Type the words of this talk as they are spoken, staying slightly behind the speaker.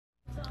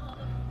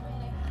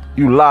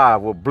You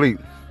live with Bleak,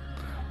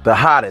 the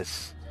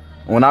hottest.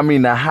 When I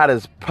mean the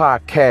hottest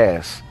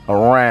podcast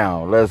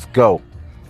around. Let's go.